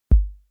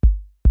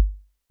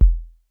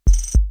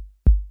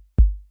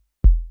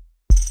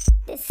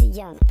This a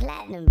young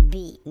platinum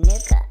beat,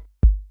 nigga.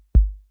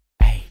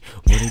 Hey,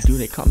 what they do,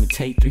 they call me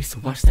Tay 3, so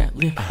watch that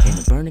lip. And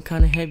the burning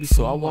kinda heavy,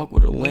 so I walk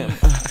with a limp.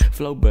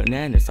 Flow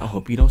bananas, I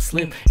hope you don't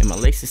slip. And my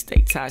laces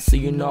stay tight, so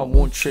you know I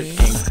won't trip.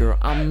 And girl,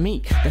 I'm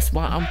meek, that's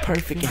why I'm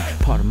perfect. And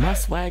part of my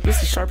swag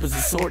is as sharp as the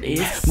sword is.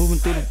 Moving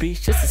through the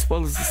beach just as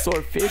well as the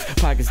swordfish.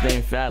 Pockets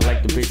staying fat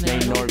like the bitch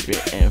named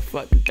Orbit. And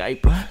fuck the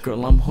diaper,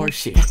 girl, I'm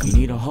horseshit. You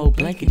need a whole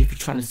blanket if you're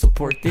trying to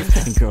support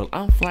this. And girl,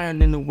 I'm flyer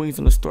than the wings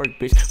on the stork,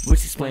 bitch.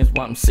 Which explains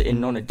why I'm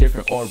sitting on a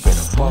different orbit.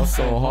 I ball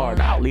so hard,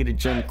 I'll lead a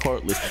gym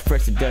cordless.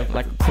 Fresh to death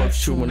like a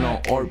corpse chewing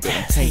on orbit.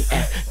 Tay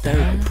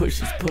F30, push,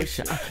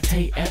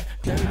 Tay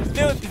F30.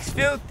 Filthy's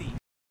filthy.